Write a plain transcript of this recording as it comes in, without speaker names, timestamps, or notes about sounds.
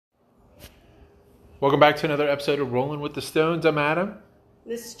Welcome back to another episode of Rolling with the Stones. I'm Adam.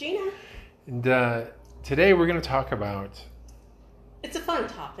 This is Gina. And today we're going to talk about... It's a fun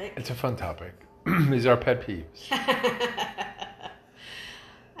topic. It's a fun topic. These are pet peeves.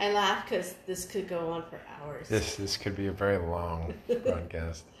 I laugh because this could go on for hours. This could be a very long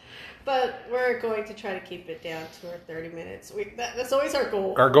broadcast. But we're going to try to keep it down to our 30 minutes. That's always our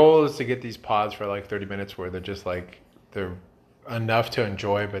goal. Our goal is to get these pods for like 30 minutes where they're just like, they're enough to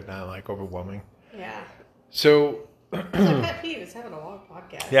enjoy but not like overwhelming. Yeah. So... My pet peeve is having a long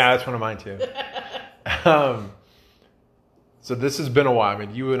podcast. Yeah, that's one of mine too. So this has been a while. I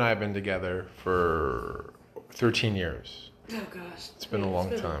mean, you and I have been together for 13 years. Oh gosh. It's been a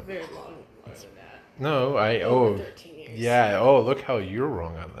long time. A very long more than that. No, Over 13 years. Yeah. Oh, look how you're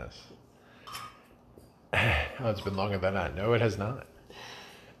wrong on this. Oh, it's been longer than that. No, it has not.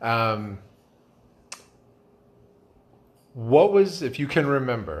 What was, if you can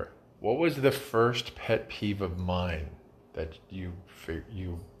remember, what was the first pet peeve of mine that you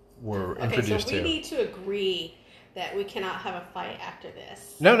were introduced to? Okay, so we need to agree that we cannot have a fight after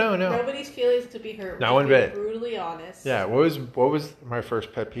this. No. Nobody's feelings to be hurt. Not one bit. Brutally honest. Yeah. What was my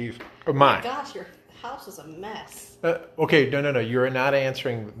first pet peeve? Or mine? Oh my gosh, your house is a mess. Okay. No. You're not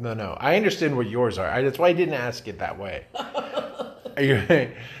answering. No. I understand what yours are. That's why I didn't ask it that way.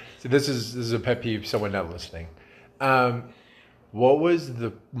 So this is a pet peeve. Someone not listening. What was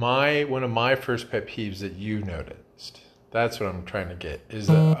one of my first pet peeves that you noticed? That's what I'm trying to get. Is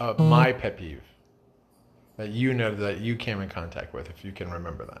my pet peeve that you know that you came in contact with, if you can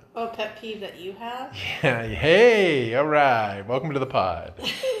remember that. Oh, pet peeve that you have? Yeah. Hey, all right. Welcome to the pod.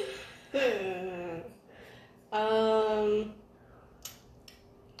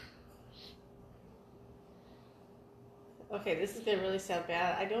 Okay, this is gonna really sound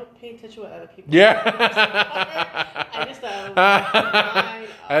bad. I don't pay attention to what other people Yeah. I just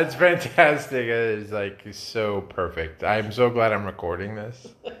That's fantastic. It's so perfect. I'm so glad I'm recording this.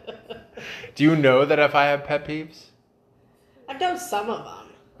 Do you know that if I have pet peeves? I've done some of them.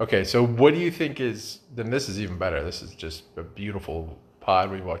 Okay, so what do you think is... Then this is even better. This is just a beautiful pod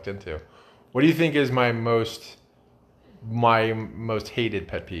we walked into. What do you think is my most hated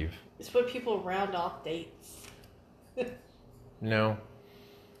pet peeve? It's when people round off dates. No.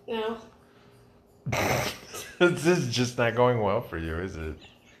 No. This is just not going well for you, is it?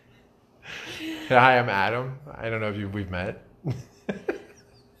 Hi, I'm Adam. I don't know if we've met.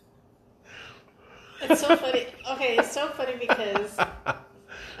 It's so funny. Okay, it's so funny because I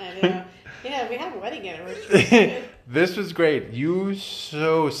know. Yeah, we have a wedding anniversary. This was great. You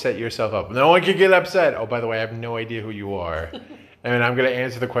so set yourself up. No one can get upset. Oh, by the way, I have no idea who you are. And I'm going to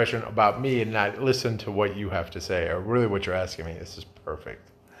answer the question about me and not listen to what you have to say or really what you're asking me. This is perfect.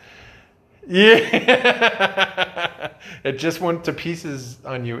 Yeah. It just went to pieces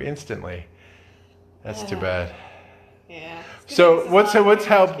on you instantly. That's too bad. Yeah. So let's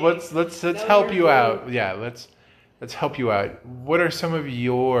help you out. Yeah, let's help you out. What are some of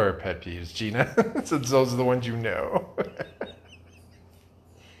your pet peeves, Gina? Since those are the ones you know.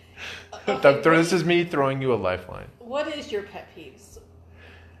 Okay, this is me throwing you a lifeline. What is your pet peeves?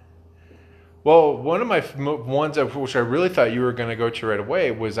 Well, one of my ones of which I really thought you were going to go to right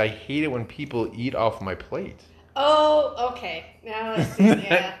away was I hate it when people eat off my plate. Oh, okay. Now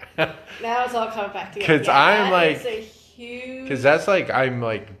now it's all coming back together. Because I'm like... It's a huge... Because that's like, I'm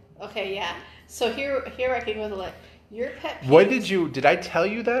like... Okay, yeah. So here I can go with like, your pet peeves... What did I tell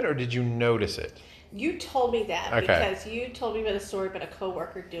you that or did you notice it? You told me that because you told me about a story about a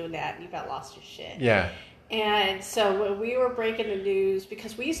coworker doing that and you about lost your shit. Yeah. And so when we were breaking the news,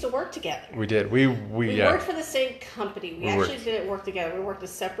 because we used to work together. We did. We worked for the same company. We actually didn't work together. We worked at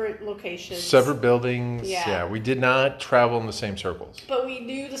separate locations. Separate buildings. Yeah. We did not travel in the same circles. But we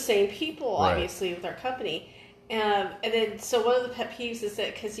knew the same people, obviously, with our company. And then, so one of the pet peeves is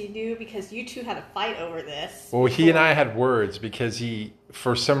that because you two had a fight over this. Well, he and I had words because he,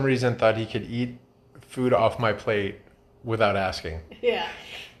 for some reason, thought he could eat food off my plate without asking. Yeah.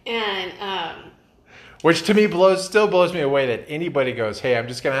 And, which to me still blows me away that anybody goes, hey, I'm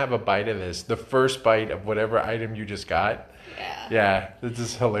just going to have a bite of this. The first bite of whatever item you just got. Yeah. Yeah. This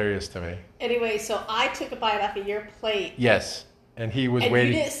is hilarious to me. Anyway, so I took a bite off of your plate. Yes. And he was waiting. And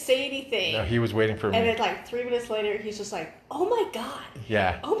you didn't say anything. No, he was waiting for me. And then like 3 minutes later, he's just like, oh my God.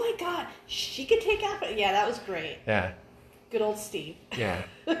 Yeah. Oh my God. She could take out. Yeah, that was great. Yeah. Good old Steve. Yeah.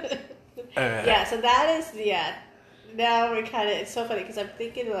 Yeah, so that is, now we're kind of, it's so funny because I'm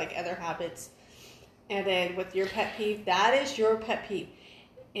thinking of like other habits. And then with your pet peeve, that is your pet peeve,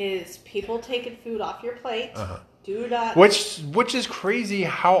 is people taking food off your plate. Uh-huh. Do not. Which is crazy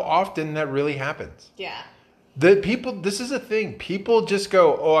how often that really happens. Yeah. This is a thing. People just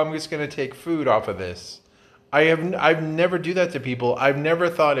go, "Oh, I'm just going to take food off of this." I've never do that to people. I've never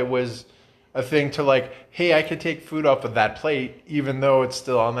thought it was a thing to like, "Hey, I could take food off of that plate, even though it's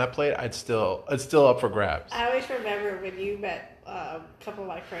still on that plate. It's still up for grabs." I always remember when you met a couple of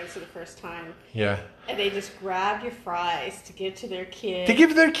my friends for the first time. Yeah. And they just grabbed your fries to give to their kid. To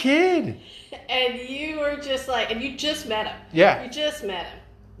give their kid. And you were just like, and you just met him. Yeah. You just met him.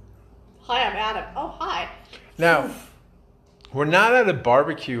 Hi, I'm Adam. Oh, hi. Now, we're not at a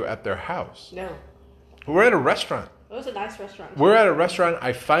barbecue at their house. No. We're at a restaurant. It was a nice restaurant. We're at a restaurant.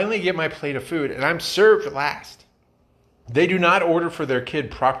 I finally get my plate of food, and I'm served last. They do not order for their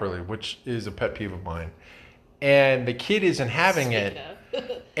kid properly, which is a pet peeve of mine. And the kid isn't having it.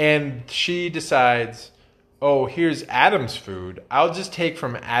 And she decides, oh, here's Adam's food. I'll just take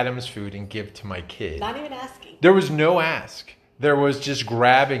from Adam's food and give to my kid. Not even asking. There was no ask. There was just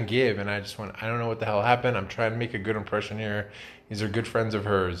grab and give. And I just went, I don't know what the hell happened. I'm trying to make a good impression here. These are good friends of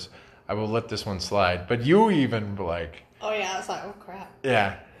hers. I will let this one slide. But you even were like... Oh, yeah. I was like, oh, crap.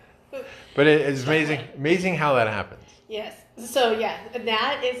 Yeah. But it's amazing how that happens. Yes. So, yeah. And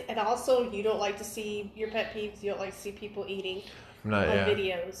that is... And also, you don't like to see your pet peeves. You don't like to see people eating on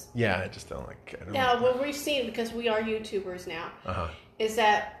videos. Yeah, I just don't like... Now, what we've seen, because we are YouTubers now, is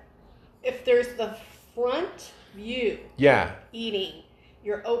that if there's the front view eating,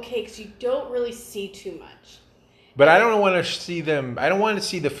 you're okay because you don't really see too much. But I don't want to see them. I don't want to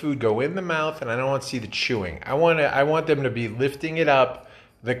see the food go in the mouth, and I don't want to see the chewing. I want them to be lifting it up.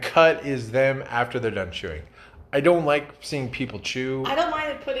 The cut is them after they're done chewing. I don't like seeing people chew. I don't mind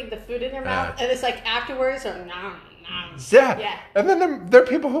them putting the food in their mouth, and it's like afterwards or nom. Yeah. And then there are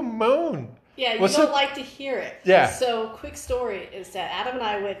people who moan. Yeah, you don't like to hear it. Yeah. So, quick story is that Adam and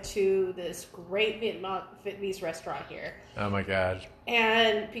I went to this great Vietnamese restaurant here. Oh my god.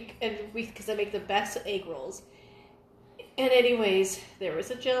 And because they make the best egg rolls. And anyways, there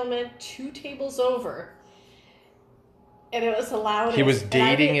was a gentleman 2 tables over, and it was allowed. He was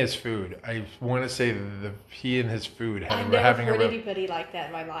dating his food. I want to say that he and his food I've never heard anybody like that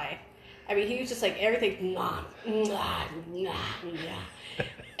in my life. I mean, he was just like everything,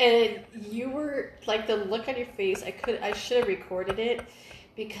 and you were like the look on your face. I should have recorded it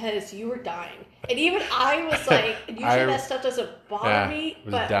because you were dying, and even I was like, usually that stuff doesn't bother me,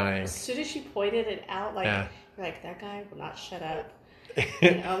 but dying. As soon as she pointed it out, like. Yeah. Like, that guy will not shut up.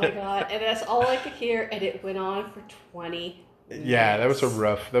 And, oh my god. And that's all I could hear. And it went on for 20 minutes. Yeah, that was a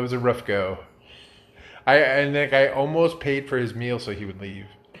rough go. I almost paid for his meal so he would leave.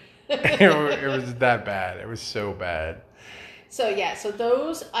 It was that bad. It was so bad. So yeah, so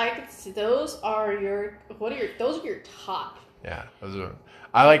those I could see those are your top. Yeah.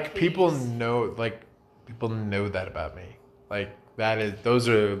 I like people know that about me. Like those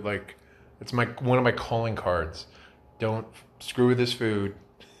are like it's one of my calling cards. Don't screw with this food.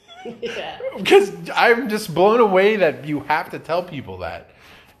 Yeah. Because I'm just blown away that you have to tell people that.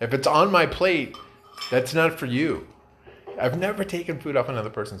 If it's on my plate, that's not for you. I've never taken food off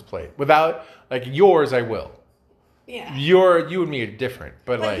another person's plate. Without, like, yours, I will. Yeah. You and me are different.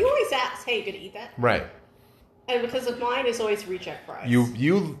 But like you always ask, hey, you gonna eat that? Right. And because of mine is always reject fries.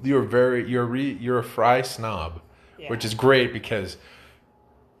 You're a fry snob. Yeah. Which is great because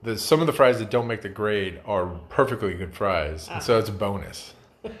some of the fries that don't make the grade are perfectly good fries, and so it's a bonus.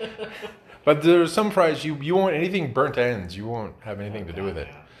 But there's some fries you won't anything burnt ends. You won't have anything to do with it.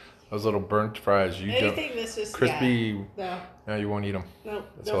 Yeah. Those little burnt fries, anything that's just crispy. Yeah. No, you won't eat them. No,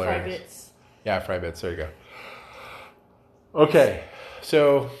 no fry bits. Yeah, fry bits. There you go. Okay,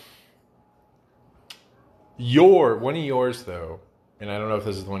 so one of yours though, and I don't know if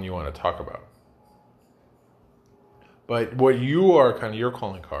this is the one you want to talk about. But what you are kind of your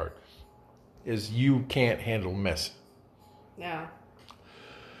calling card is you can't handle mess. No.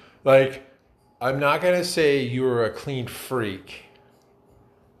 Like, I'm not going to say you're a clean freak,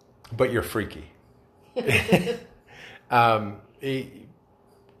 but you're freaky. Dishes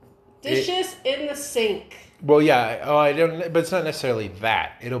in the sink. Well, yeah. Oh, I don't. But it's not necessarily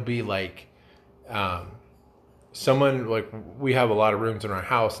that. It'll be like, someone like we have a lot of rooms in our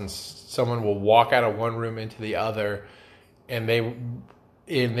house, and someone will walk out of one room into the other. And they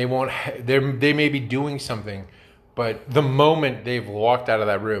won't. They may be doing something, but the moment they've walked out of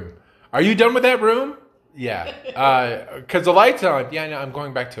that room, are you done with that room? Yeah, because the light's on. Yeah, no, I'm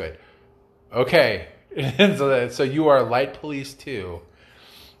going back to it. Okay, so you are light police too,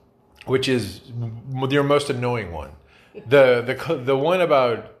 which is your most annoying one. The one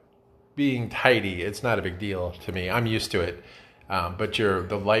about being tidy, it's not a big deal to me. I'm used to it, but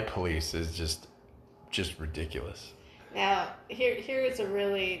the light police is just ridiculous. Now, here is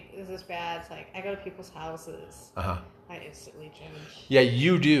this is bad. It's like, I go to people's houses. Uh-huh. I instantly judge. Yeah,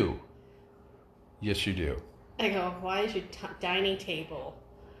 you do. Yes, you do. I go, why is your dining table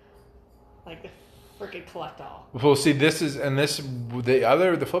like the freaking collect all? Well, see, the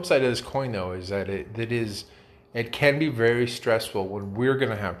flip side of this coin, though, is that it can be very stressful when we're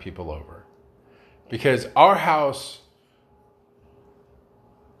going to have people over. Because our house,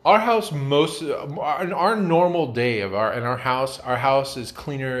 in our normal day our house is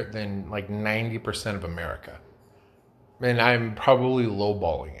cleaner than like 90% of America. And I'm probably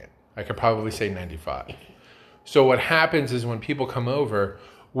lowballing it. I could probably say 95. So what happens is when people come over,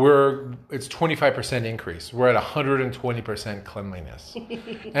 it's 25% increase. We're at 120% cleanliness.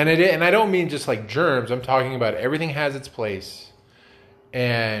 and I don't mean just like germs. I'm talking about everything has its place.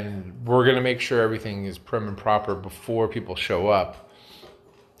 And we're going to make sure everything is prim and proper before people show up.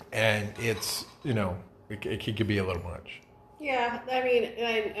 And it's, it could be a little much. Yeah, I mean,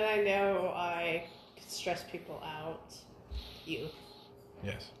 and I know I stress people out. You.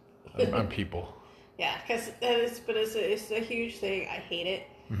 Yes, I'm people. Yeah, because it's a huge thing. I hate it.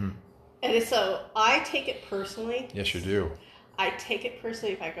 Mm-hmm. And so I take it personally. Yes, you do. I take it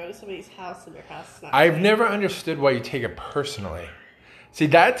personally if I go to somebody's house and their house is not I've clean. never understood why you take it personally. See,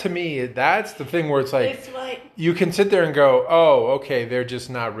 that to me, that's the thing where it's like you can sit there and go, "Oh, okay, they're just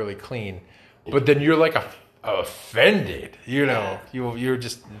not really clean," but then you're like offended. You're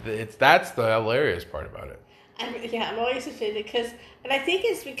just that's the hilarious part about it. I'm always offended and I think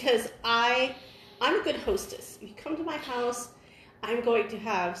it's because I'm a good hostess. If you come to my house, I'm going to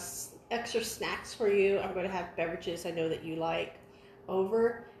have extra snacks for you. I'm going to have beverages I know that you like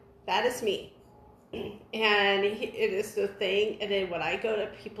over. That is me. And it is the thing. And then when I go to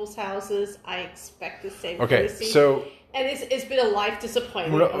people's houses, I expect the same courtesy. So and it's been a life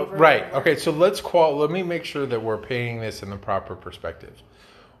disappointment over. Right. Okay. So let me make sure that we're painting this in the proper perspective.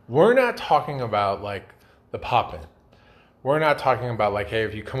 We're not talking about like the pop-in. We're not talking about like, hey,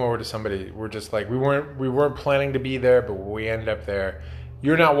 if you come over to somebody, we're just like we weren't planning to be there, but we end up there.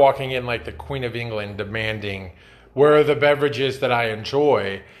 You're not walking in like the Queen of England demanding where are the beverages that I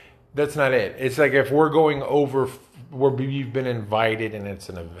enjoy. That's not it. It's like if we're going over where you've been invited and it's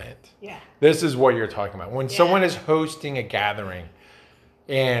an event. Yeah. This is what you're talking about. When someone is hosting a gathering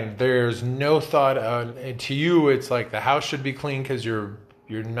and there's no thought to you, it's like the house should be clean because you're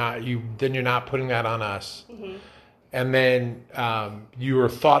not putting that on us. Mm-hmm. And then you are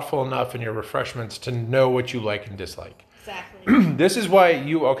thoughtful enough in your refreshments to know what you like and dislike. Exactly. This is why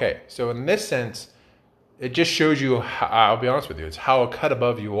so in this sense, it just shows you, I'll be honest with you, it's how a cut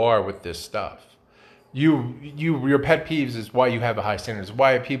above you are with this stuff. Your pet peeves is why you have a high standard. It's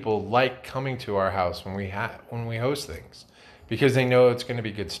why people like coming to our house when we host things. Because they know it's going to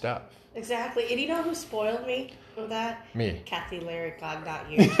be good stuff. Exactly. And you know who spoiled me with that? Me. Kathy, Larry, God, not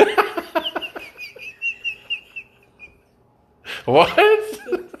you. What?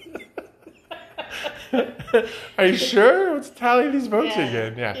 Are you sure? Let's tally these votes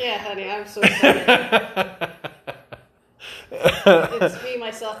again. Yeah. Yeah, honey, I'm so sorry. It's me,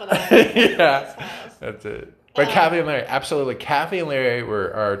 myself, and I. Yeah, that's it. But Kathy and Larry, absolutely. Kathy and Larry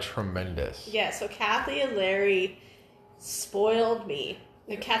are tremendous. Yeah, so Kathy and Larry spoiled me.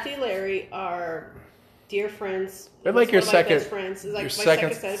 Now, Kathy and Larry are dear friends. They're like your second best friends. It's like your my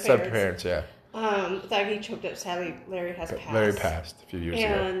second set of parents, yeah. That he choked up. Sadly, Larry has passed. Larry passed a few years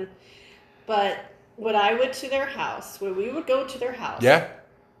ago. But when I went to their house, when we would go to their house, yeah.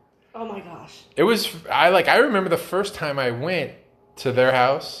 Oh my gosh! It was I remember the first time I went to their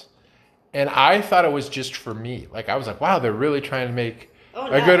house, and I thought it was just for me. Like I was like, wow, they're really trying to make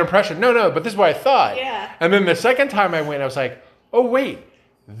a good impression. No, but this is what I thought. Yeah. And then the second time I went, I was like, oh wait,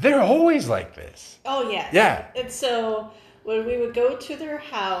 they're always like this. Oh yeah. Yeah. And so when we would go to their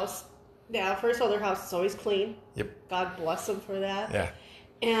house, now first of all, their house is always clean. Yep. God bless them for that. Yeah.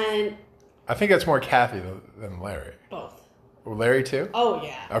 And I think that's more Kathy than Larry. Both. Larry too? Oh,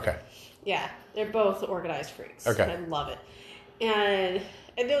 yeah. Okay. Yeah, they're both organized freaks. Okay. I love it. And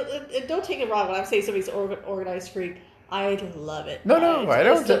don't take it wrong when I'm saying somebody's organized freak. I love it. No, I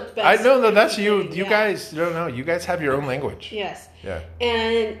don't. I know that that's you. You guys don't know. You guys have your own language. Yes. Yeah.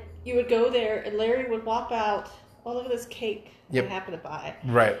 And you would go there, and Larry would walk out. Oh, look at this cake I happened to buy.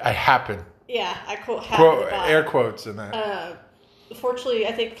 Right. I happen. Yeah, I happened to buy. Air quotes in that. Fortunately,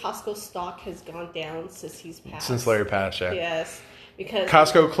 I think Costco's stock has gone down since he's passed. Since Larry passed, yeah. Yes, because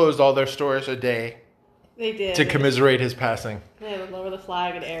Costco closed all their stores a day. They did. To commiserate his passing. They had to lower the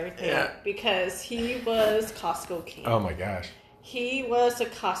flag and everything. Yeah. Because he was Costco king. Oh my gosh. He was a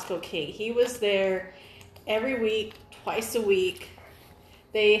Costco king. He was there every week, twice a week.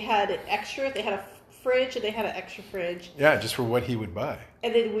 They had an extra. They had a fridge, and they had an extra fridge. Yeah, just for what he would buy.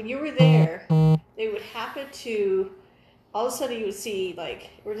 And then when you were there, they would happen to, all of a sudden you would see, like,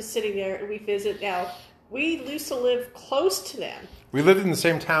 we're just sitting there and we visit. Now, we used to live close to them. We lived in the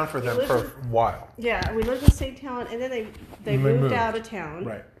same town for them for a while. Yeah, we lived in the same town, and then they moved out of town.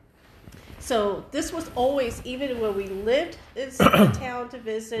 Right. So this was always, even when we lived in town to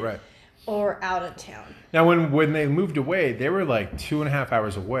visit, right. or out of town. Now, when they moved away, they were like 2.5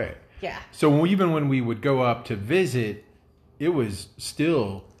 hours away. Yeah. So even when we would go up to visit, it was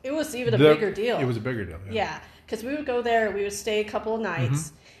still... It was even a bigger deal. It was a bigger deal. Yeah, because we would go there, we would stay a couple of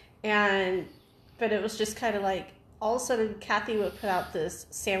nights, but it was just kind of like, all of a sudden, Kathy would put out this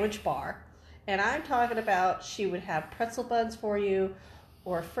sandwich bar, and I'm talking about she would have pretzel buns for you,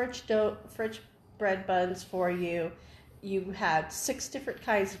 or French bread buns for you. You had 6 different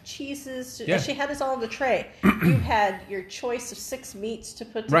kinds of cheeses. Yeah. And she had this all on the tray. You had your choice of 6 meats to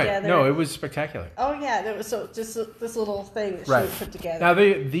put together. Right. No, it was spectacular. Oh, yeah. There was just this little thing that she would put together. Now,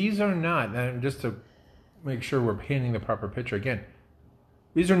 these are not, and just to make sure we're painting the proper picture again,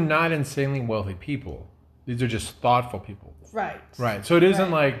 these are not insanely wealthy people. These are just thoughtful people. Right. Right. So it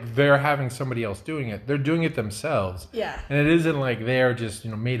isn't like they're having somebody else doing it. They're doing it themselves. Yeah. And it isn't like they're just,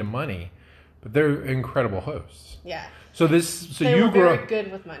 made of money, but they're incredible hosts. Yeah. So they were very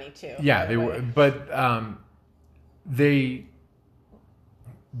good with money too. Yeah, they were, but they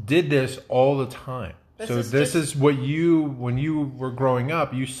did this all the time. This is what when you were growing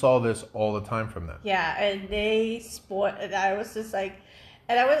up, you saw this all the time from them. Yeah, and they spoiled. And I was just like,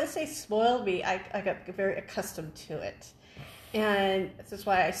 and I wouldn't say spoiled me. I got very accustomed to it, and that's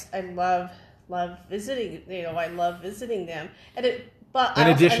why I love visiting. I love visiting them, and it. But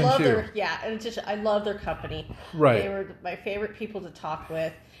I love their company. Right. They were my favorite people to talk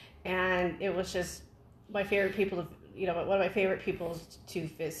with, and it was just my favorite people to, one of my favorite people to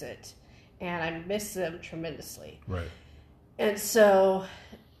visit, and I miss them tremendously. Right. And so,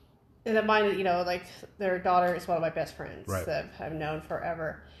 and then mine, like their daughter is one of my best friends that I've known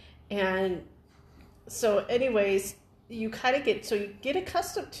forever, and so, anyways, you get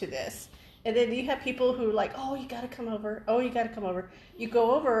accustomed to this. And then you have people who are like, oh, you got to come over. Oh, you got to come over. You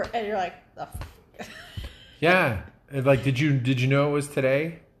go over and you're like, oh. Yeah. Like, did you know it was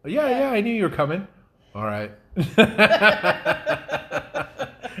today? Yeah, I knew you were coming. All right.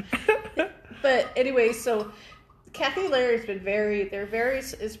 But anyway, so Kathy and Larry has been they're very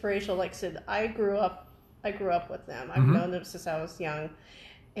inspirational. Like I said, I grew up with them. I've known them since I was young.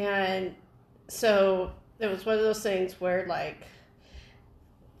 And so it was one of those things where like,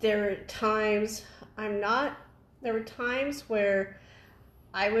 there were times where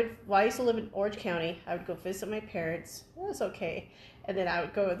I used to live in Orange County. I would go visit my parents. It was okay. And then I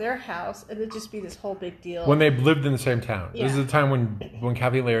would go to their house, and it'd just be this whole big deal. When they lived in the same town. Yeah. This is the time when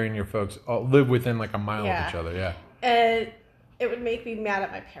Kathy, Larry, and your folks all lived within like a mile of each other. Yeah. And it would make me mad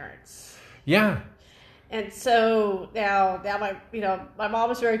at my parents. Yeah. And so now my mom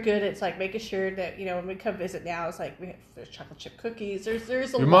was very good at like making sure that, when we come visit now, it's like there's chocolate chip cookies. There's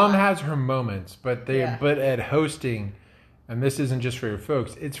a lot. Your mom has her moments, but at hosting, and this isn't just for your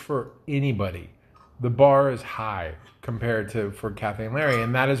folks, it's for anybody. The bar is high compared to for Kathy and Larry,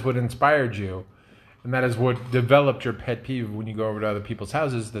 and that is what inspired you, and that is what developed your pet peeve when you go over to other people's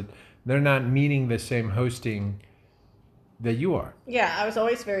houses, that they're not meeting the same hosting that you are. Yeah, I was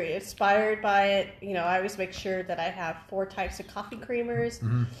always very inspired by it. I always make sure that I have 4 types of coffee creamers,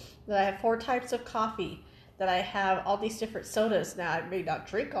 that I have 4 types of coffee, that I have all these different sodas. Now, I may not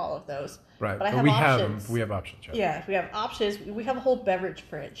drink all of those, right? But I have options. We have options. Right? Yeah, we have options. We have a whole beverage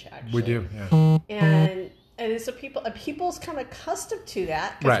fridge, actually. We do, yeah. And so people's kind of accustomed to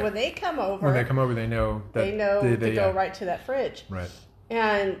that, because when they come over, they know that they go right to that fridge, right?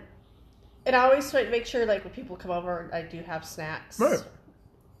 And I always try to make sure, like, when people come over, I do have snacks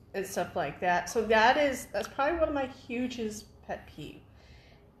and stuff like that. So that's probably one of my hugest pet peeve.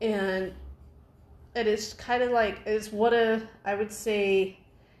 And it is kind of like, I would say,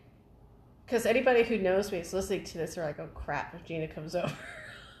 because anybody who knows me is listening to this, they're like, oh crap, if Gina comes over,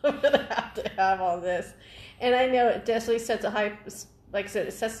 I'm going to have all this. And I know it definitely sets a high, like I said,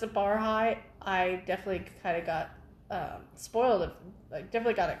 it sets the bar high. I definitely kind of got spoiled. I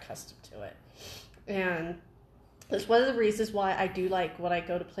definitely got accustomed to it. And that's one of the reasons why I do like when I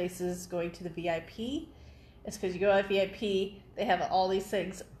go to places going to the VIP. It's because you go to VIP, they have all these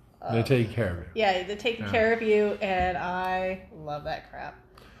things. They're taking care of you. Yeah, they're taking care of you, and I love that crap.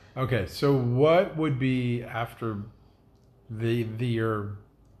 Okay, so what would be after your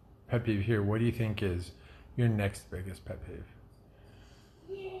pet peeve here? What do you think is your next biggest pet peeve?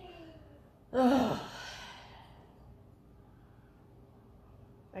 Oh.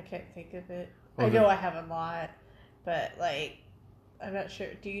 I can't think of it. Well, I know I have a lot, but like, I'm not sure.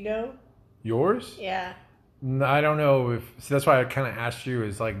 Do you know? Yours? Yeah. I don't know if, so that's why I kind of asked you,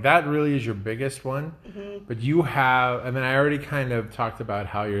 is like, that really is your biggest one, but you have, and then I already kind of talked about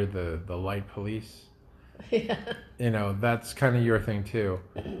how you're the light police. Yeah. You know, that's kind of your thing too.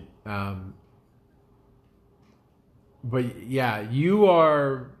 But yeah, you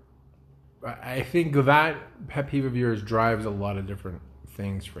are, I think that pet peeve of yours drives a lot of different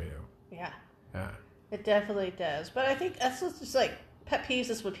things for you. Yeah. Yeah. It definitely does. But I think that's just like, pet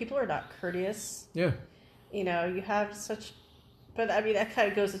peeves is when people are not courteous. Yeah. You know, you have such, but I mean, that kind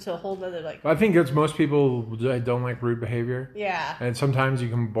of goes into a whole nother, like. I think it's most people don't like rude behavior. Yeah. And sometimes you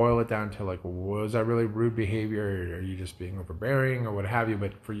can boil it down to like, was that really rude behavior? Or are you just being overbearing or what have you?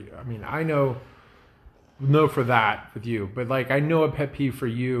 But for you, I mean, I know for that with you, but like, I know a pet peeve for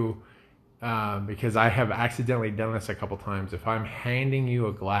you because I have accidentally done this a couple times. If I'm handing you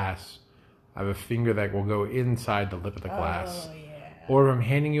a glass, I have a finger that will go inside the lip of the glass. Oh, yeah. Or if I'm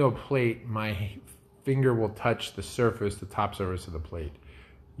handing you a plate, my finger will touch the top surface of the plate.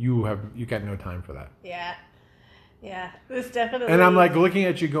 You got no time for that. Yeah. Yeah. This definitely. And I'm like looking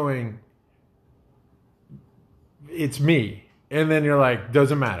at you going, it's me. And then you're like,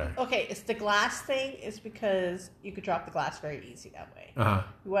 doesn't matter. Okay, it's the glass thing is because you could drop the glass very easy that way. Uh-huh.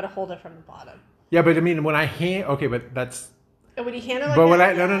 You want to hold it from the bottom. Yeah, but I mean, when I but that's... And when you hand it like but when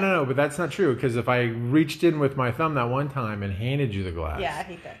that, no, but that's not true. Because if I reached in with my thumb that one time and handed you the glass, yeah, I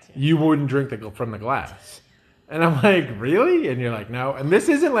hate that too. You wouldn't drink from the glass. And I'm like, really? And you're like, no. And this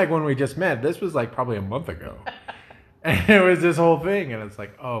isn't like when we just met. This was like probably a month ago. And it was this whole thing. And it's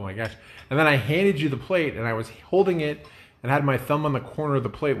like, oh my gosh. And then I handed you the plate and I was holding it and had my thumb on the corner of the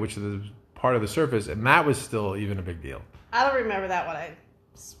plate, which is part of the surface. And that was still even a big deal. I don't remember that one. I'm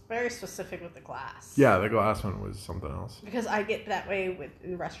very specific with the glass. Yeah, the glass one was something else. Because I get that way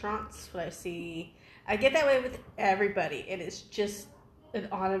in restaurants. When I get that way with everybody. It is just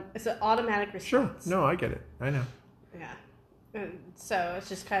it's an automatic response. Sure. No, I get it. I know. Yeah. And so it's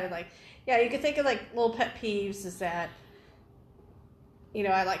just kind of like, yeah, you could think of like little pet peeves is that, you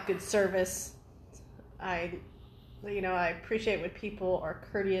know, I like good service. I appreciate when people are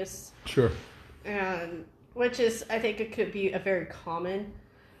courteous. Sure. And which is, I think it could be a very common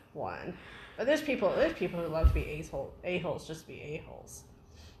one. But there's people who love to be a-holes, just be a-holes.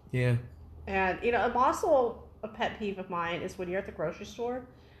 Yeah. And, you know, also a pet peeve of mine is when you're at the grocery store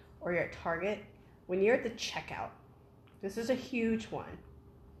or you're at Target, when you're at the checkout. This is a huge one.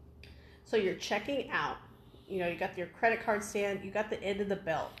 So you're checking out. You know, you got your credit card stand. You got the end of the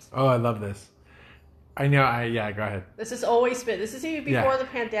belt. Oh, I love this. I know. Go ahead. This has always been. This is even before the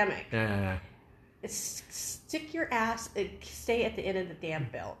pandemic. Yeah. It's stick your ass and stay at the end of the damn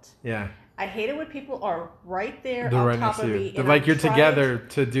belt. Yeah. I hate it when people are right there They're on right top next of to me. you. They're like you're together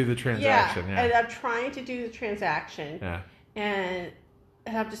to do the transaction. Yeah, and I'm trying to do the transaction. Yeah. And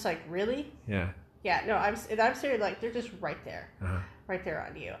I'm just like, really? Yeah. Yeah, no, I'm serious. Like, they're just right there. Uh-huh. Right there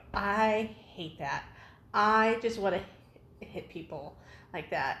on you. I hate that. I just want to hit people like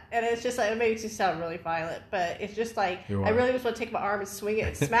that. And it's just like, it makes you sound really violent, but it's just like, I really just want to take my arm and swing it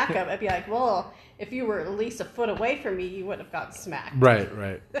and smack them. I'd be like, well, if you were at least a foot away from me, you wouldn't have gotten smacked.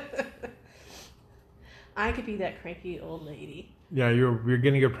 Right. I could be that cranky old lady. Yeah, you're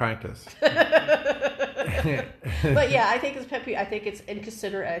getting good practice. But yeah, I think it's pet peeve. I think it's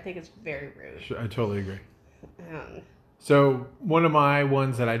inconsiderate. I think it's very rude. Sure, I totally agree. So one of my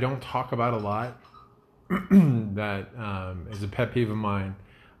ones that I don't talk about a lot that is a pet peeve of mine.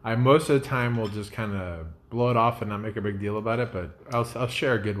 I most of the time will just kind of blow it off and not make a big deal about it, but I'll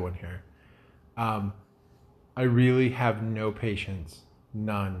share a good one here. I really have no patience,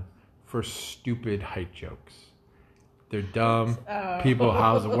 none, for stupid height jokes. They're dumb. People,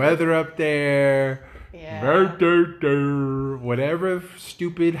 how's the weather up there? Yeah. Whatever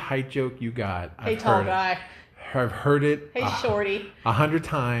stupid height joke you got, I've heard it. Hey, shorty. 100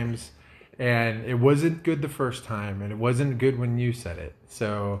 times, and it wasn't good the first time, and it wasn't good when you said it.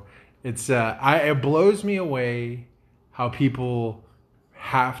 So it's it blows me away how people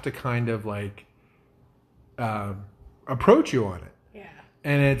have to kind of like approach you on it. Yeah.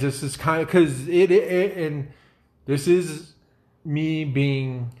 And it just is kind of because and this is me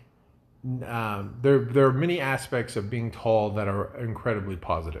being. There are many aspects of being tall that are incredibly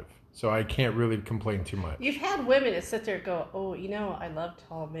positive. So I can't really complain too much. You've had women that sit there and go, oh, you know, I love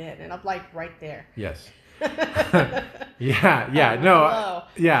tall men. And I'm like right there. Yes. Yeah. No.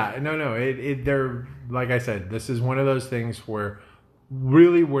 Yeah. No. They're, like I said, this is one of those things where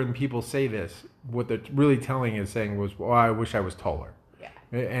really when people say this, what they're really telling is saying was, well, I wish I was taller.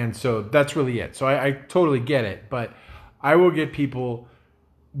 Yeah. And so that's really it. So I totally get it. But I will get people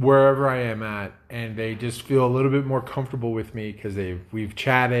wherever I am at, and they just feel a little bit more comfortable with me because we've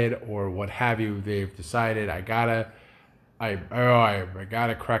chatted or what have you. They've decided I gotta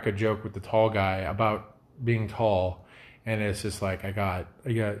crack a joke with the tall guy about being tall, and it's just like I got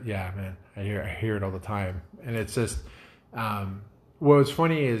yeah, man, I hear it all the time, and it's just what was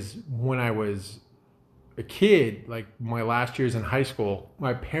funny is when I was a kid, like my last years in high school,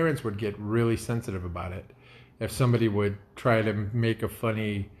 my parents would get really sensitive about it. If somebody would try to make a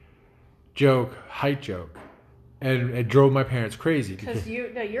funny joke, height joke, and it drove my parents crazy. Because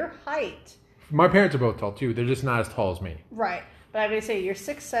your height. My parents are both tall too. They're just not as tall as me. Right. But I'm going to say you're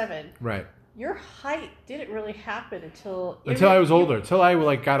 6'7". Right. Your height didn't really happen until I was older, until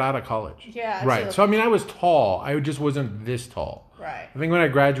I got out of college. Yeah. Right. So I mean, I was tall. I just wasn't this tall. Right. I think when I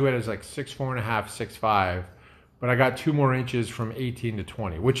graduated, I was like 6'4.5", 6'5", but I got 2 more inches from 18 to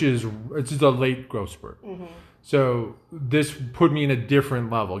 20, which is it's just a late growth spurt. Mm-hmm. So this put me in a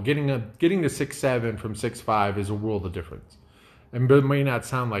different level. Getting to 6'7" from 6'5" is a world of difference, and it may not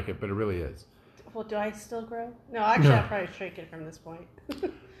sound like it, but it really is. Well, do I still grow? No, actually, I'm probably shrinking from this point.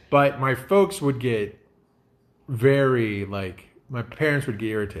 But my folks would get my parents would get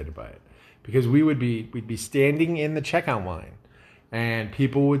irritated by it because we'd be standing in the checkout line, and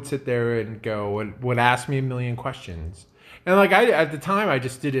people would sit there and would ask me a million questions, and like at the time I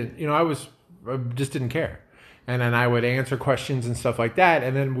just didn't, I just didn't care, and then I would answer questions and stuff like that,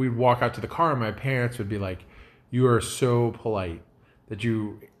 and then we'd walk out to the car, and my parents would be like, "You are so polite that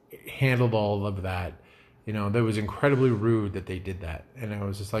you handled all of that." That was incredibly rude that they did that. And I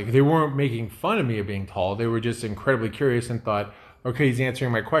was just like, they weren't making fun of me of being tall. They were just incredibly curious and thought, okay, he's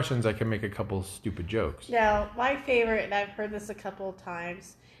answering my questions. I can make a couple stupid jokes. Now, my favorite, and I've heard this a couple of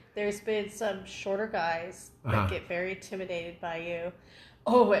times, there's been some shorter guys that get very intimidated by you.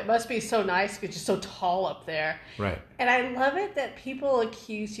 Oh, it must be so nice because you're so tall up there. Right. And I love it that people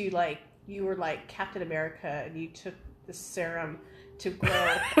accuse you like you were like Captain America and you took the serum to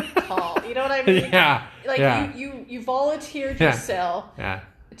grow tall. You know what I mean? Yeah. Like you volunteered yourself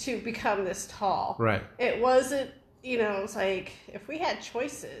to become this tall. Right. It wasn't, it's like if we had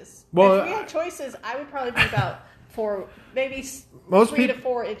choices. Well, if we had choices, I would probably be about 3 to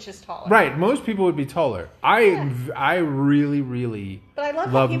 4 inches taller. Right. Most people would be taller. I really, really. But I love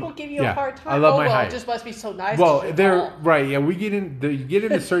how people give you a hard time. I love my height. It just must be so nice. Well, right. Yeah, you get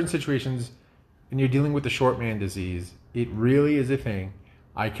into certain situations, and you're dealing with the short man disease. It really is a thing.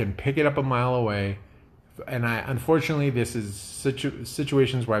 I can pick it up a mile away, and unfortunately this is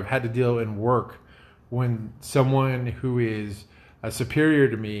situations where I've had to deal in work when someone who is superior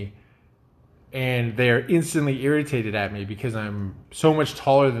to me, and they are instantly irritated at me because I'm so much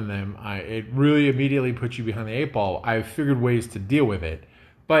taller than them. It really immediately puts you behind the 8 ball. I've figured ways to deal with it,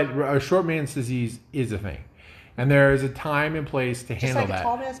 but a short man's disease is a thing. And there is a time and place to handle that. Just like the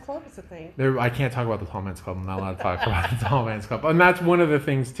Tall Man's Club is a thing. I can't talk about the Tall Man's Club. I'm not allowed to talk about the Tall Man's Club. And that's one of the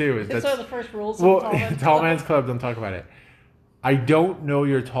things, too. It's one of the first rules of Tall Man's Club, don't talk about it. I don't know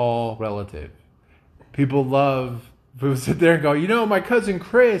your tall relative. People sit there and go, my cousin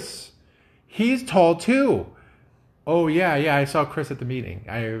Chris, he's tall, too. Oh, yeah, I saw Chris at the meeting.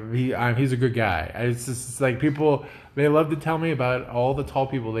 He's a good guy. It's just like people, they love to tell me about all the tall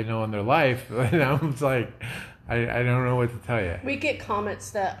people they know in their life. And I'm just like... I don't know what to tell you. We get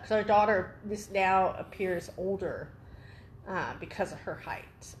comments that because our daughter now appears older because of her height.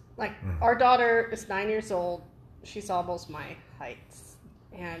 Like our daughter is 9 years old. She's almost my height,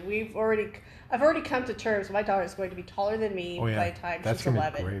 and I've already come to terms. My daughter is going to be taller than me by the time she's 11.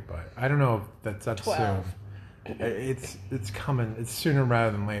 That's great, but I don't know if that's 12. soon. It's coming. It's sooner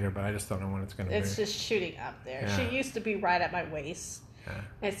rather than later, but I just don't know when it's going to be. It's just shooting up there. Yeah. She used to be right at my waist. Yeah.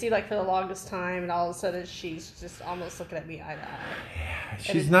 And it seemed like for the longest time, and all of a sudden she's just almost looking at me eye to eye. Yeah,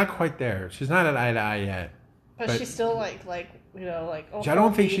 she's not quite there. She's not at eye to eye yet. But she's still like. Oh, I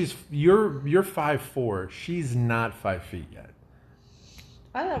don't think she's. You're 5'4". She's not 5 feet yet.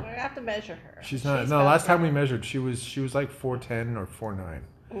 I don't know. I have to measure her. She's not. No, last time we measured, she was like 4'10" or 4'9".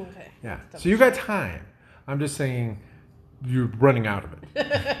 Okay. Yeah. So you got time. I'm just saying, you're running out of it.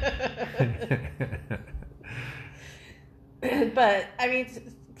 But I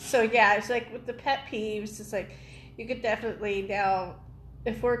mean, so yeah, it's like with the pet peeves, it's like you could definitely now,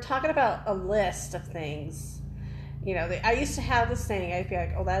 if we're talking about a list of things, I used to have this thing. I'd be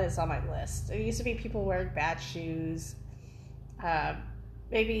like, oh, that is on my list. It used to be people wearing bad shoes,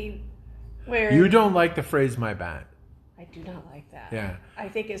 maybe wearing. You don't like the phrase "my bad." I do not like that. Yeah. I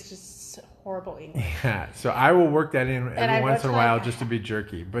think it's just horrible English. Yeah. So I will work that in every once in a while just to be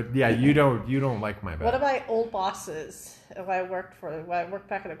jerky. But yeah, you don't like my bad. One of my old bosses, when I worked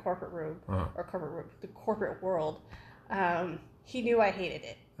back in the corporate room, the corporate world, he knew I hated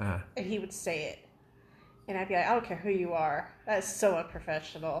it. And he would say it. And I'd be like, I don't care who you are. That's so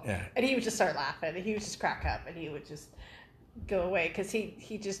unprofessional. Yeah. And he would just start laughing. And he would just crack up. And he would just go away. Because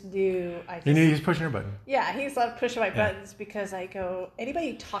he just knew. He knew he was pushing her button. Yeah, he's loved pushing my buttons because I go,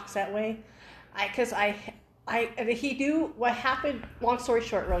 anybody who talks that way, and he knew what happened. Long story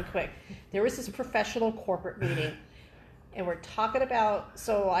short, real quick. There was this professional corporate meeting. And we're talking about,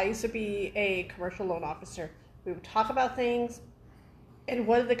 so I used to be a commercial loan officer. We would talk about things. And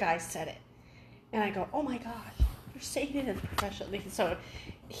one of the guys said it. And I go, oh my gosh, you're saying it as a professional. So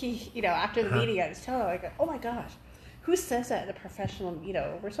he, after the meeting, I was telling him, I go, oh my gosh, who says that in a professional,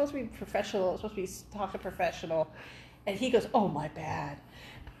 we're supposed to be professional, we're supposed to be talking professional. And he goes, oh my bad.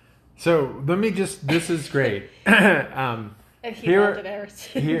 So let me this is great. And he loved it ever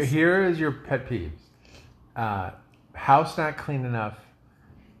since. Here is your pet peeves. House not clean enough.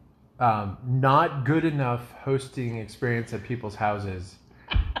 Not good enough hosting experience at people's houses.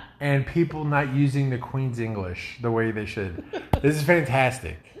 And people not using the Queen's English the way they should. This is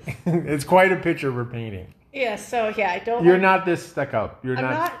fantastic. It's quite a picture we're painting. Yeah, so I don't. You're not this stuck up. You're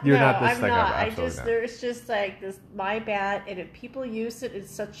not this stuck up. Absolutely not. There's just like this, my bad. And if people use it in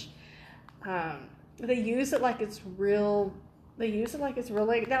such, they use it like it's real. They use it like it's real.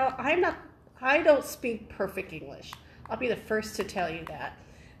 Like, now, I don't speak perfect English. I'll be the first to tell you that.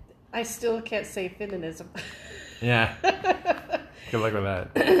 I still can't say feminism. Yeah. Good luck with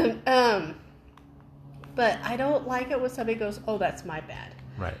that. But I don't like it when somebody goes, "Oh, that's my bad."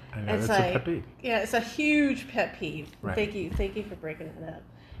 Right. I know. It's like, a pet peeve. Yeah, it's a huge pet peeve. Right. Thank you for breaking that up.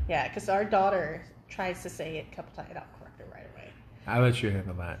 Yeah, because our daughter tries to say it a couple times. I'll correct her right away. I'll let you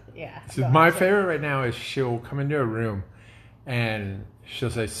handle that. Yeah. So my favorite right now is she'll come into a room and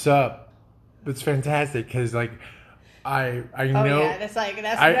she'll say, "Sup." It's fantastic because like I know. Oh yeah, that's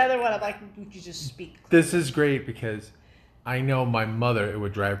another one. I'm like, would you just speak? This is great because I know my mother. It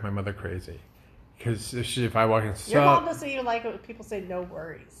would drive my mother crazy because if I walk in, your mom doesn't even like it when people say "no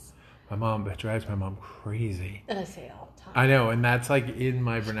worries." It drives my mom crazy. And I say it all the time. I know, and that's like in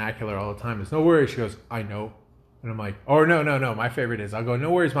my vernacular all the time. It's no worries. She goes, I know, and I'm like, oh no. My favorite is I'll go, no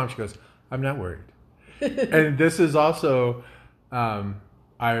worries, Mom. She goes, I'm not worried. And this is also.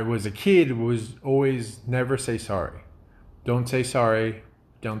 I was a kid, was always never say sorry. Don't say sorry.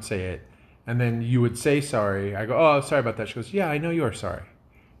 Don't say it. And then you would say sorry. I go, oh, sorry about that. She goes, yeah, I know you're sorry.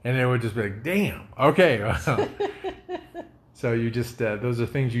 And it would just be like, damn. Okay. So you just, those are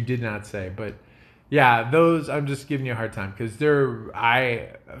things you did not say. But yeah, those, I'm just giving you a hard time because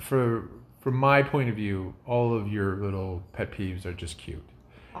from my point of view, all of your little pet peeves are just cute.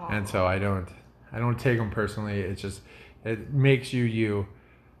 Aww. And so I don't take them personally. It's just, it makes you.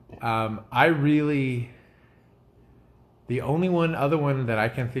 The only other one that I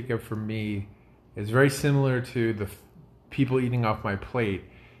can think of for me is very similar to the people eating off my plate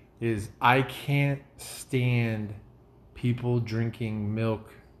is I can't stand people drinking milk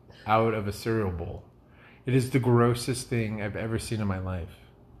out of a cereal bowl. It is the grossest thing I've ever seen in my life.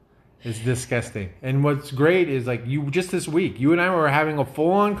 It's disgusting. And what's great is like just this week, you and I were having a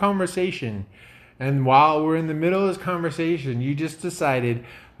full-on conversation. And while we're in the middle of this conversation, you just decided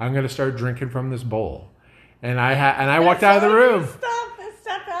I'm going to start drinking from this bowl, and I walked out of the room.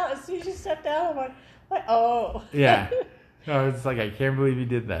 Step out as soon as you stepped out. I'm like, oh. Yeah, so it's like I can't believe you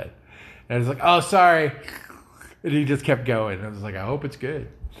did that. And it's like, oh, sorry, and he just kept going. I was like, I hope it's good.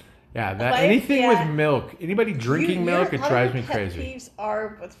 Yeah, anything with milk, anybody drinking milk, it drives me crazy. Pet peeves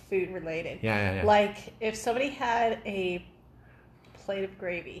are with food related. Yeah. Like if somebody had a plate of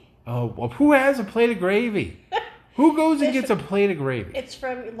gravy. Oh, well, who has a plate of gravy? Who goes and gets a plate of gravy? It's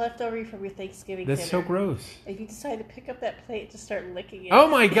from leftover from your Thanksgiving dinner. That's so gross. If you decide to pick up that plate to start licking it. Oh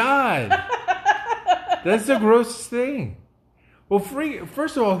my God. That's the grossest thing. Well,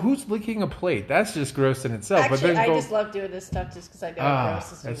 first of all, who's licking a plate? That's just gross in itself. Actually, I just love doing this stuff just because I know it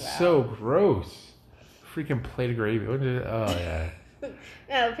grosses me out. That's so gross. Freaking plate of gravy. Oh, yeah.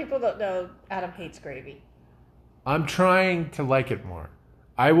 No, people don't know Adam hates gravy. I'm trying to like it more.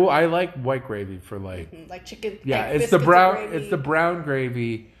 I like white gravy for like chicken. Yeah, it's the brown. It's the brown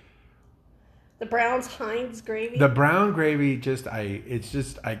gravy. The Brown's Heinz gravy. The brown gravy I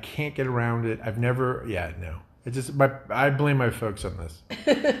can't get around it. I've never. Yeah, no. It's just I blame my folks on this.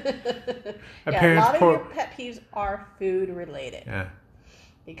 My parents. A lot of your pet peeves are food related. Yeah.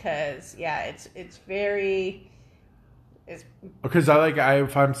 Because it's very. Because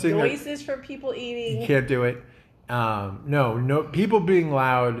if I'm sitting noises from people eating. You can't do it. No, people being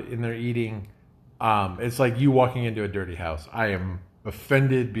loud in their eating. It's like you walking into a dirty house. I am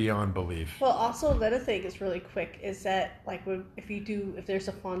offended beyond belief. Well, also another thing is really quick is that like if there's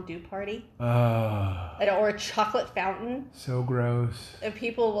a fondue party or a chocolate fountain, so gross, and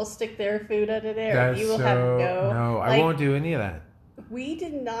people will stick their food under there, that's you will have no. I won't do any of that. We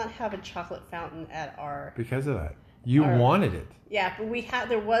did not have a chocolate fountain at our because of that. You wanted it. Yeah, but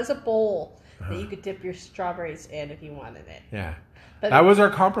there was a bowl that you could dip your strawberries in if you wanted it. Yeah. But that was our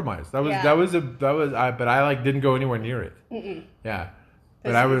compromise. But I like didn't go anywhere near it. Mm-mm. Yeah.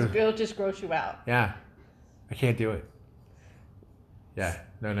 But it'll just gross you out. Yeah. I can't do it. Yeah.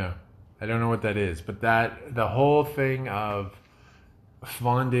 No. I don't know what that is, but the whole thing of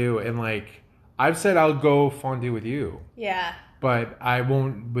fondue and like I've said I'll go fondue with you. Yeah. But I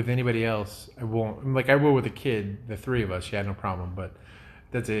won't with anybody else. I won't. Like I will with a kid, the three of us. Yeah, no problem. But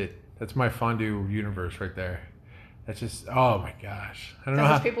that's it. That's my fondue universe right there. That's just, oh my gosh. I don't know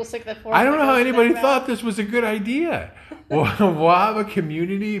how people stick that fork. I don't know how anybody thought this was a good idea. We'll have a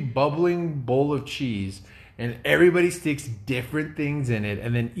community bubbling bowl of cheese and everybody sticks different things in it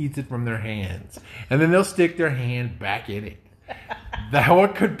and then eats it from their hands. And then they'll stick their hand back in it.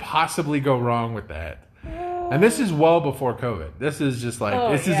 What could possibly go wrong with that? And this is well before COVID. This is just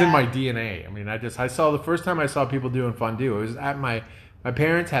like, is in my DNA. I mean, I saw the first time I saw people doing fondue, it was at my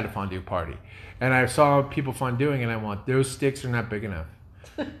parents had a fondue party. And I saw people fondueing, and I went, those sticks are not big enough.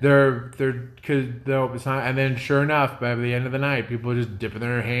 It's not. And then, sure enough, by the end of the night, people were just dipping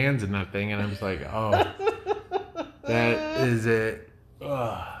their hands in that thing, and I was like, oh, that is it.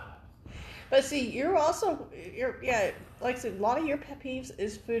 Ugh. But see, like I said, a lot of your pet peeves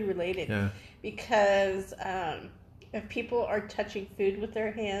is food related. Yeah. Because if people are touching food with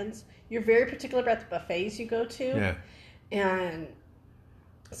their hands, you're very particular about the buffets you go to. Yeah. And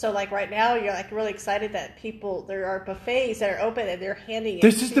so, like right now, you're like really excited that there are buffets that are open and they're handing it.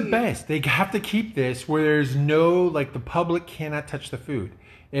 This is the best. They have to keep this where there's no the public cannot touch the food.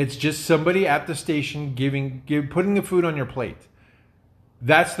 It's just somebody at the station putting the food on your plate.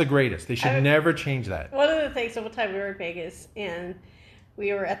 That's the greatest. They should never change that. One of the things, one time we were in Vegas and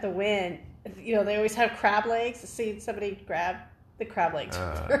we were at the Wynn. They always have crab legs. See somebody grab the crab legs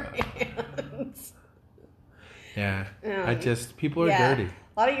with their hands. Yeah, people are dirty.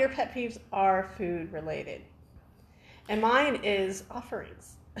 A lot of your pet peeves are food related, and mine is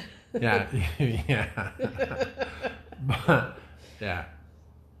offerings. Yeah, yeah, yeah.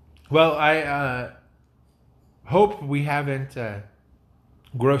 Well, I hope we haven't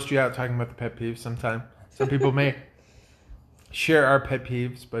grossed you out talking about the pet peeves. Sometime, some people may share our pet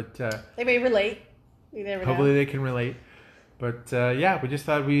peeves, but they may relate. You never know. Hopefully, they can relate. But we just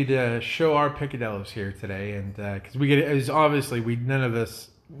thought we'd show our picadillos here today, and because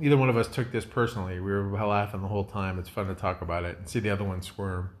neither one of us took this personally. We were laughing the whole time. It's fun to talk about it and see the other one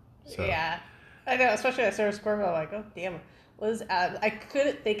squirm. So. Yeah, I know. Especially when I started squirming, I'm like, oh damn, I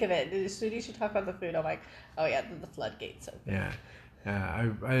couldn't think of it. As soon as you talk about the food, I'm like, oh yeah, the floodgates. Yeah.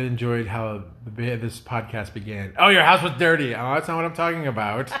 I enjoyed how this podcast began. Oh, your house was dirty. Oh, that's not what I'm talking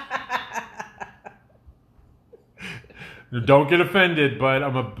about. Don't get offended,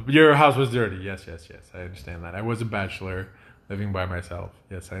 but your house was dirty. Yes. I understand that. I was a bachelor living by myself.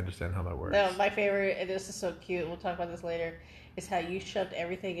 Yes, I understand how that works. No, my favorite, and this is so cute, we'll talk about this later, is how you shoved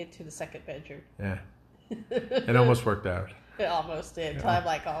everything into the second bedroom. Yeah. It almost worked out. It almost did. So I'm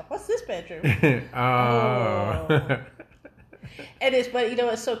like, oh, what's this bedroom? Oh. It is, but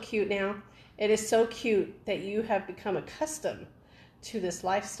it's so cute now. It is so cute that you have become accustomed to this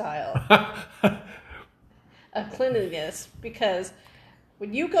lifestyle of cleanliness, because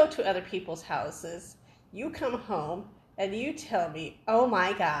when you go to other people's houses, you come home and you tell me, oh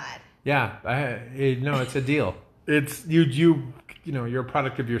my God. Yeah, it's a deal. It's you're a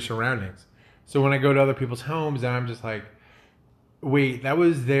product of your surroundings. So when I go to other people's homes, I'm just like, wait, that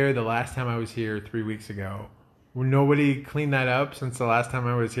was there the last time I was here 3 weeks ago. Nobody cleaned that up since the last time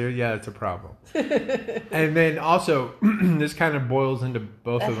I was here. Yeah, it's a problem. And then also, this kind of boils into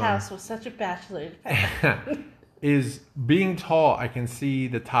both of them. The house was such a bachelor. Is being tall, I can see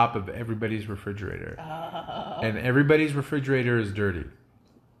the top of everybody's refrigerator. Oh. And everybody's refrigerator is dirty.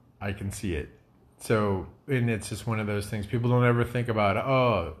 I can see it. So, and it's just one of those things. People don't ever think about,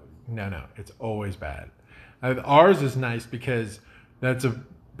 oh, no, it's always bad. Ours is nice because that's a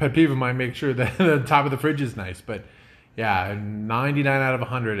pet peeve of mine, make sure that the top of the fridge is nice. But yeah, 99 out of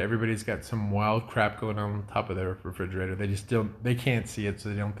 100, everybody's got some wild crap going on top of their refrigerator. They can't see it, so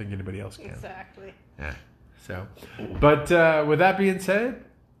they don't think anybody else can. Exactly. Yeah. So, but with that being said,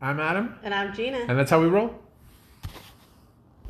 I'm Adam. And I'm Gina. And that's how we roll.